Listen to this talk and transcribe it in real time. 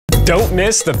Don't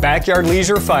miss the Backyard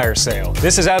Leisure Fire Sale.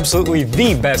 This is absolutely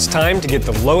the best time to get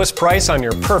the lowest price on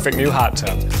your perfect new hot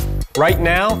tub. Right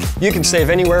now, you can save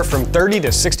anywhere from 30 to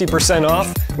 60%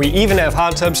 off. We even have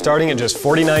hot tubs starting at just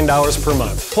 $49 per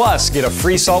month. Plus, get a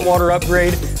free saltwater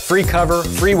upgrade, free cover,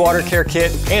 free water care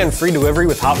kit, and free delivery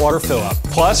with hot water fill-up.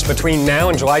 Plus, between now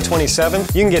and July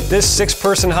 27th, you can get this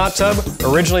 6-person hot tub,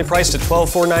 originally priced at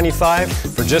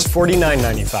 $12,495, for just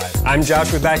 $49.95. I'm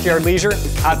Josh with Backyard Leisure.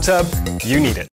 Hot tub, you need it.